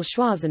 Karel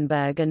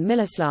Schwarzenberg and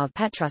Miloslav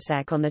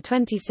Petrasek on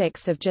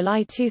 26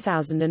 July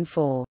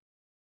 2004.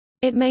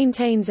 It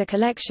maintains a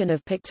collection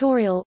of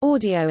pictorial,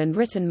 audio and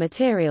written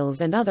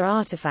materials and other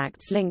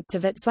artifacts linked to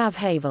Václav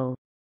Havel.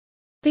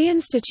 The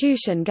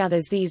institution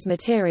gathers these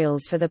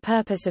materials for the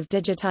purpose of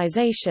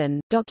digitization,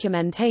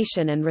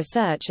 documentation and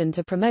research and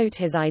to promote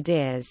his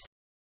ideas.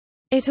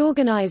 It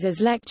organizes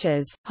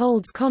lectures,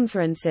 holds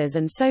conferences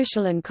and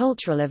social and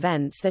cultural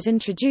events that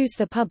introduce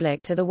the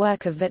public to the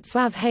work of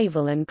Václav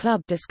Havel and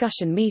club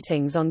discussion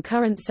meetings on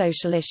current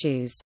social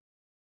issues.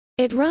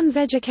 It runs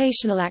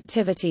educational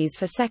activities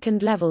for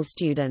second-level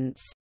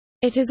students.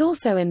 It is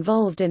also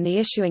involved in the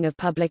issuing of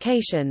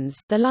publications.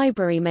 The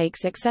library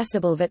makes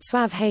accessible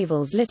Václav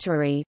Havel's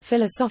literary,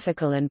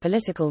 philosophical and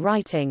political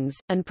writings,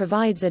 and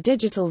provides a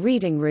digital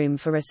reading room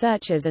for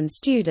researchers and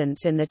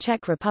students in the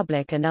Czech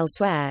Republic and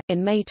elsewhere.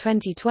 In May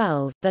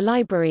 2012, the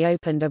library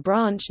opened a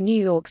branch in New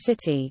York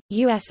City,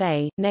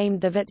 USA,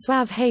 named the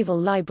Václav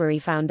Havel Library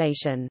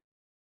Foundation.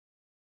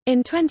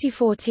 In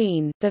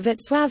 2014, the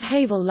Václav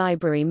Havel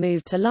Library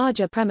moved to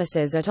larger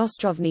premises at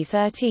Ostrovny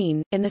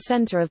 13, in the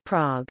center of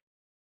Prague.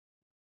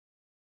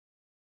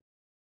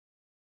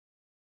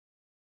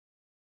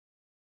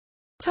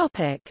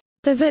 The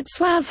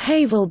Václav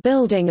Havel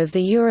Building of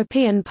the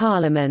European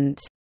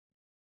Parliament.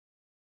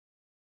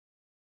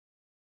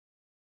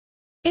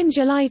 In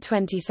July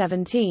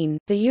 2017,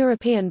 the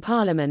European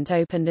Parliament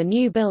opened a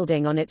new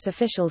building on its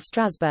official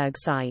Strasbourg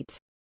site.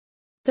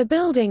 The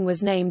building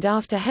was named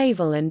after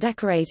Havel and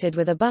decorated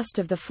with a bust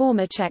of the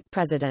former Czech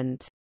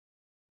president.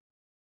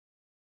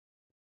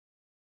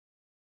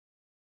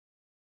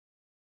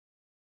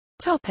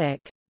 The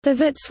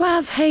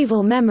Václav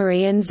Havel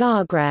Memory in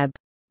Zagreb.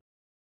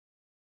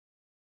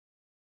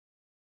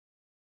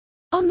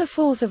 On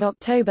 4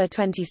 October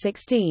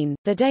 2016,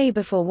 the day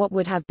before what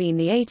would have been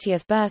the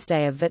 80th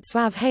birthday of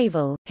Václav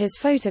Havel, his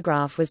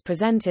photograph was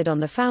presented on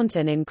the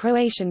fountain in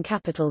Croatian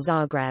capital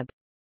Zagreb.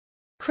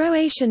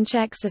 Croatian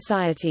Czech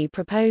Society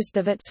proposed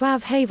the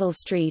Václav Havel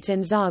Street in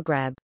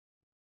Zagreb.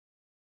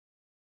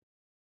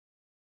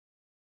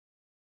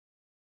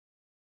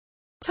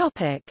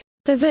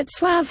 The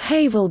Václav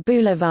Havel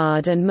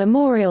Boulevard and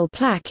Memorial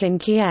Plaque in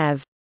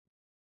Kiev.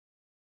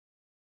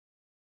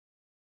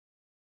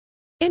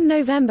 In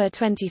November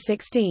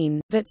 2016,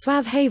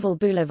 Václav Havel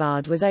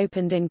Boulevard was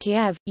opened in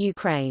Kiev,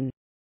 Ukraine.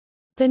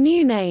 The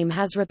new name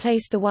has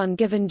replaced the one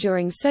given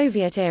during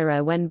Soviet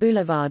era when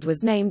Boulevard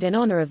was named in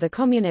honor of the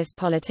communist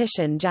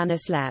politician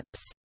Janis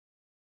Leps.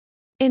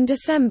 In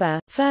December,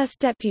 First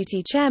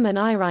Deputy Chairman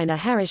Irina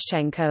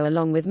Herishchenko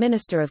along with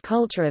Minister of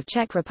Culture of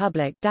Czech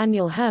Republic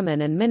Daniel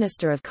Herman and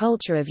Minister of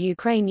Culture of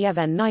Ukraine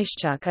Yevhen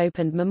Nyshchuk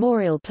opened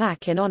memorial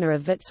plaque in honor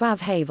of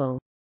Václav Havel.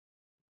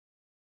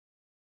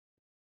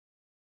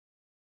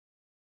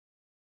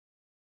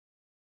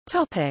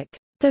 The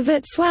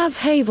Václav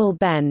Havel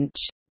Bench.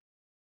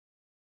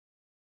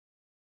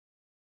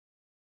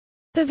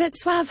 The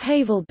Václav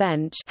Havel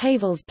Bench,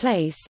 Havel's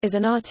Place, is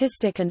an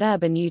artistic and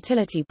urban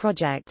utility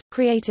project,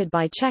 created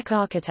by Czech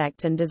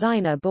architect and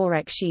designer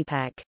Borek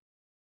Šípek.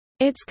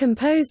 It's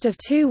composed of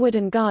two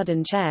wooden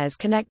garden chairs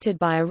connected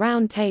by a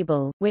round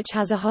table, which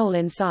has a hole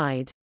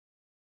inside.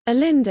 A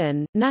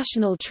linden,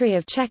 national tree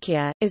of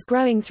Czechia, is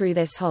growing through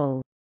this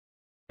hole.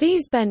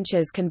 These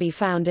benches can be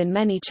found in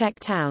many Czech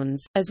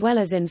towns, as well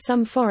as in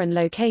some foreign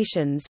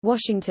locations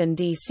Washington,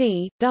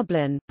 D.C.,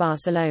 Dublin,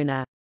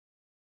 Barcelona.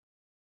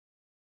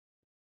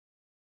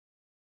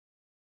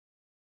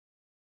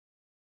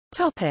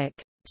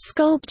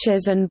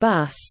 Sculptures and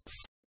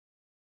busts.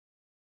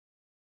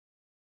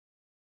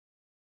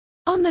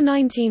 On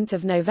 19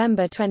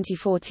 November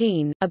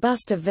 2014, a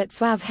bust of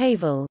Václav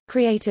Havel,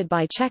 created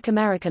by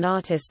Czech-American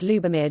artist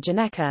Lubomír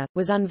Janečka,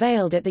 was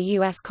unveiled at the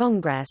U.S.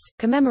 Congress,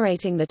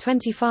 commemorating the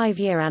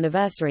 25-year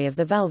anniversary of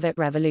the Velvet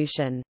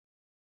Revolution.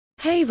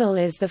 Havel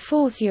is the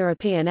fourth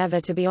European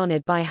ever to be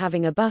honored by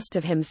having a bust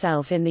of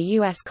himself in the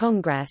U.S.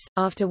 Congress,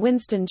 after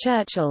Winston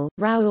Churchill,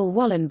 Raoul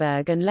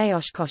Wallenberg and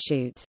Lajos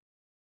Kossuth.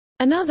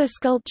 Another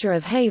sculpture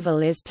of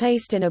Havel is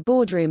placed in a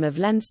boardroom of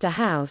Leinster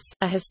House,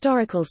 a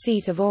historical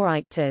seat of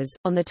Oireachtas.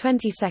 On the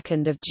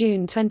 22nd of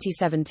June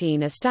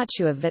 2017, a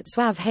statue of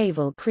Václav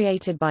Havel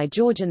created by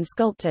Georgian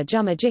sculptor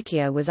Juma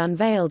Jikia was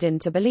unveiled in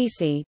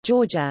Tbilisi,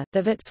 Georgia.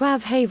 The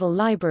Václav Havel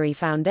Library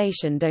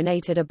Foundation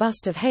donated a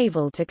bust of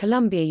Havel to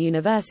Columbia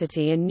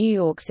University in New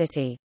York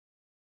City.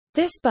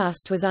 This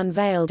bust was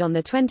unveiled on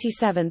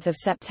 27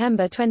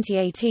 September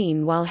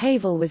 2018 while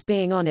Havel was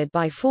being honored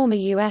by former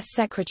U.S.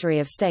 Secretary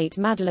of State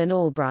Madeleine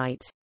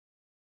Albright.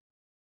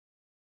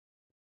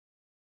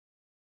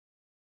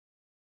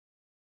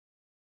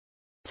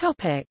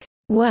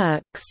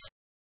 Works.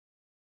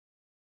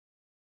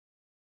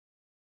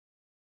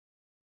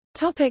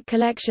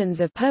 Collections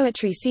of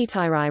poetry.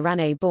 Setirai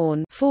Rane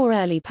Born 4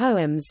 early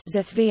poems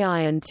Zithvi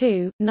Iron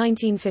 2,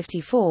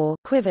 1954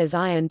 Quivers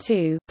Iron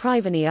 2,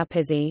 Privani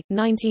Upizi,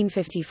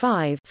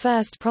 1955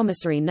 First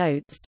Promissory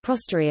Notes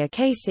Prosteria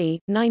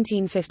Casey,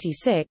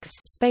 1956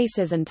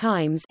 Spaces and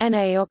Times Na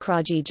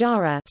Okraji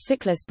Jara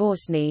Cyclus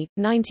Borsny,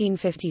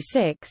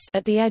 1956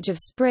 At the Edge of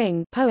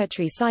Spring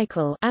Poetry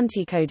Cycle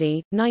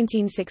Anticody,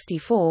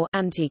 1964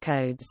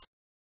 Anticodes.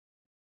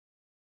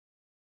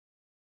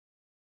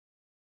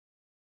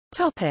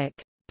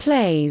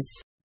 Plays.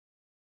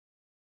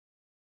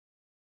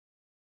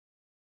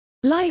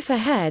 Life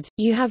Ahead,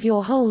 You Have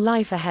Your Whole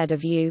Life Ahead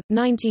of You,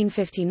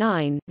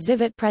 1959,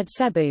 Zivit Pred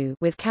Sebu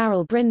with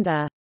Carol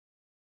Brinder.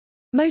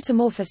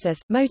 Motomorphosis,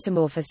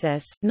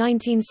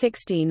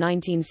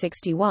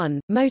 1960–1961,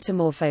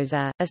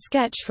 Motomorphosa, a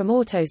sketch from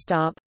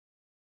Autostop.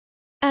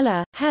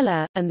 Ella,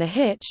 Hella, and the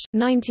Hitch,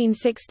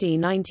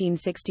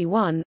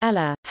 1960–1961,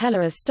 Ella,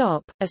 Hella a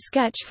Stop, a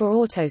sketch for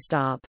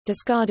Autostop,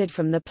 discarded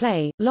from the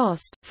play,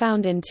 Lost,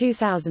 found in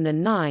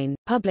 2009,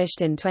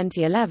 published in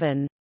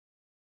 2011.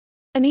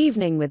 An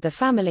Evening with the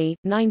Family,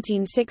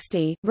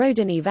 1960,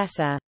 Rodiny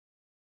Vesa.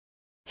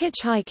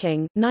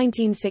 Hitchhiking,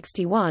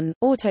 1961,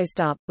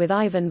 Autostop, with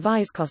Ivan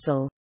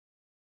Vyskossel.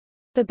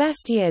 The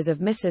Best Years of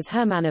Mrs.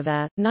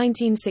 Hermanova,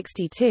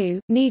 1962,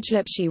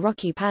 Nejlepší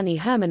roky Paní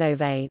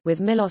Hermanové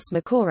with Milos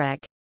Makorek.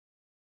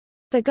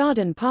 The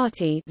Garden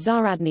Party,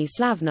 Záradní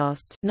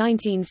slavnost,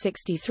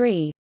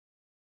 1963.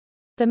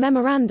 The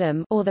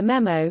Memorandum, or the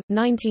Memo,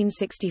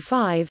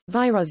 1965,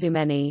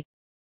 Vyrozumení.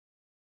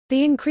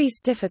 The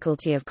Increased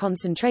Difficulty of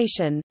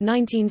Concentration,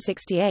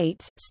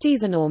 1968,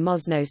 Stíženo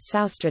možnost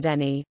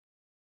soustředění.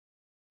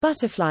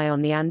 Butterfly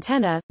on the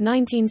Antenna,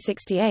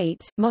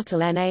 1968, Motel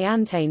na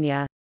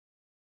Anténě.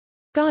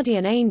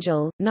 Guardian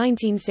Angel,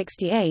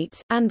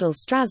 1968, Andal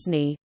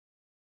Strasny.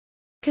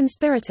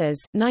 Conspirators,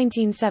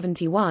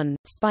 1971,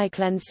 Spike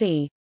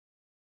Lency.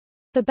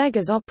 The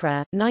Beggar's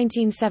Opera,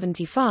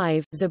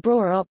 1975,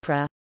 Zabrora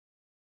Opera.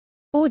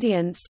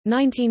 Audience,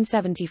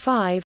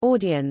 1975,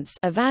 Audience,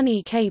 a Van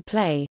Ek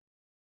play.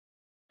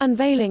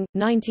 Unveiling,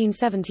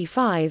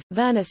 1975,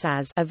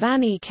 Vernissage, a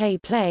Van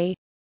Ek play.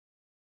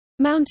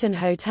 Mountain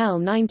Hotel,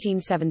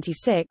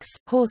 1976,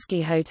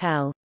 Horsky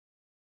Hotel.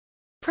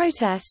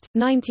 Protest,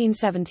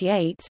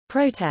 1978,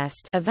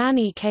 Protest, a Van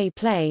Ek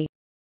play.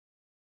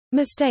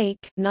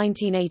 Mistake,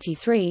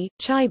 1983,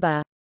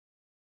 Chyba.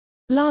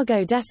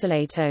 Largo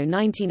Desolato,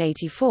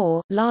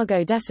 1984,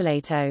 Largo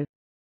Desolato.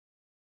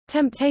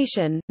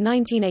 Temptation,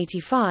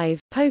 1985,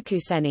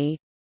 Pokuseni.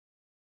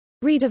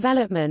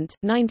 Redevelopment,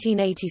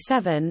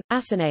 1987,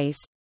 Asenace.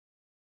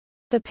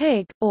 The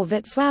Pig, or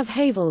Václav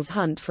Havel's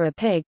Hunt for a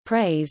Pig,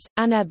 Praise,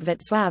 Aneb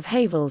Václav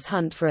Havel's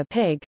Hunt for a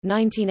Pig,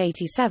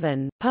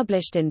 1987,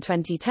 published in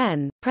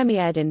 2010,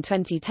 premiered in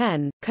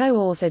 2010,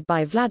 co-authored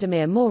by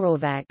Vladimir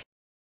Moravec.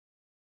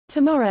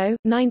 Tomorrow,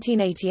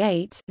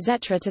 1988,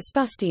 Zetra to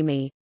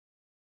Spustimi.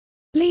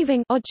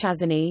 Leaving,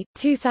 Odchazany,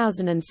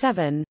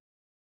 2007.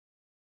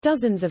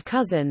 Dozens of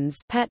Cousins,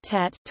 Pet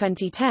Tet,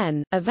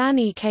 2010, a Van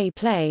Ek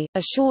play,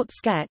 a short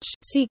sketch,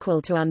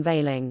 sequel to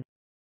Unveiling.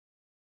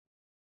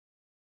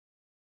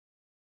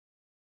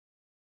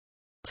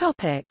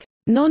 Topic: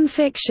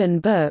 Non-fiction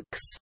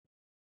books.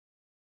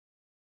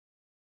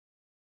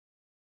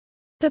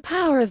 The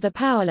Power of the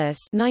Powerless,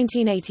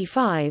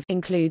 1985,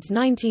 includes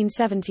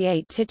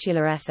 1978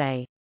 titular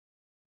essay.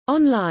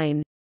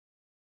 Online.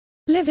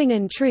 Living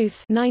in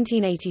Truth,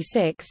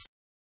 1986.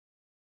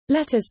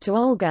 Letters to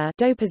Olga,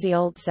 Dopezy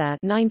Oltsa,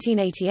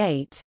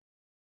 1988.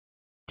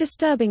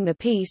 Disturbing the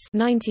Peace,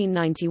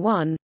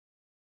 1991.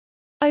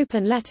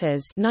 Open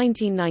Letters,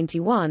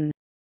 1991.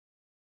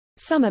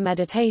 Summer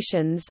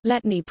Meditations,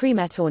 Letní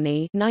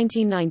Primetorny,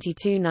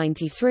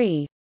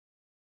 1992–93.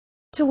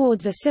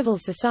 Towards a Civil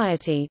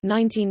Society,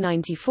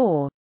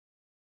 1994.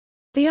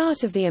 The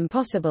Art of the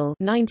Impossible,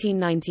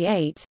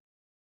 1998.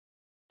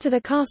 To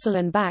the Castle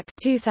and Back,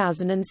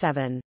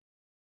 2007.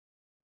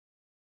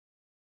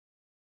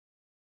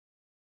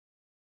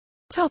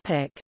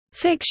 Topic: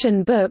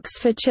 Fiction books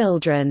for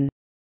children.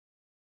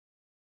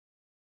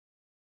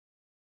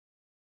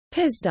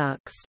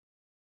 Pizducks.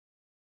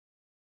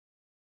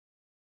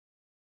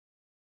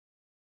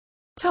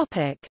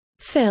 Topic: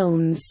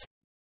 Films.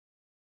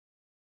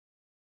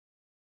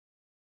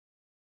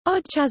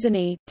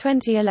 Odchazany,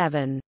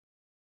 2011.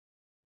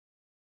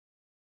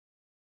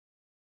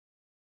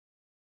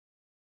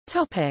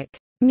 Topic: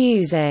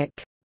 Music.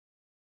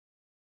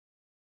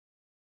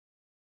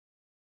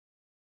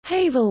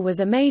 Havel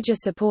was a major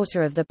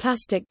supporter of the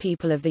Plastic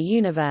People of the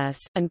Universe,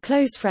 and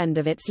close friend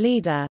of its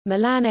leader,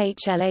 Milan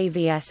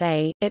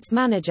Hlavsa, its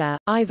manager,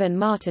 Ivan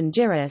Martin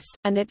Giris,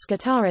 and its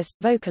guitarist,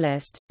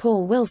 vocalist,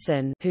 Paul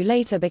Wilson, who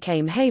later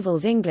became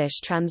Havel's English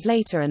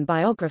translator and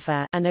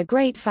biographer, and a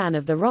great fan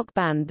of the rock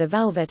band The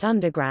Velvet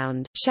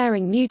Underground,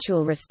 sharing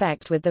mutual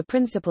respect with the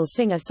principal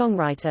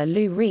singer-songwriter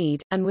Lou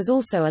Reed, and was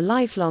also a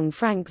lifelong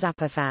Frank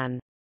Zappa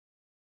fan.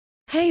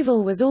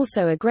 Havel was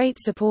also a great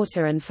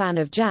supporter and fan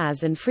of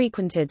jazz and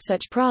frequented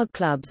such Prague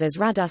clubs as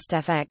Radost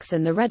FX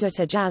and the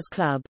Redutta Jazz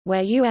Club,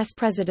 where U.S.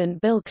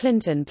 President Bill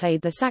Clinton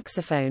played the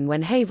saxophone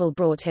when Havel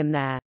brought him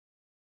there.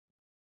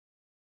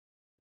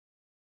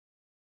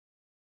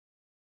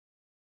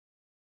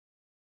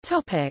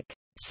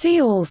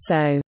 See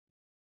also: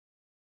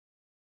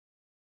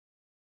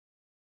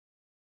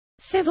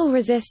 Civil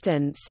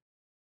resistance,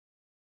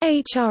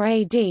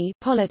 HRAD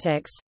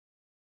politics,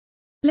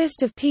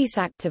 List of peace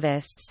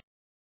activists,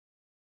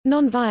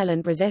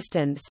 Nonviolent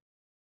resistance,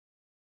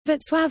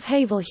 Václav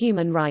Havel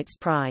Human Rights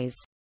Prize.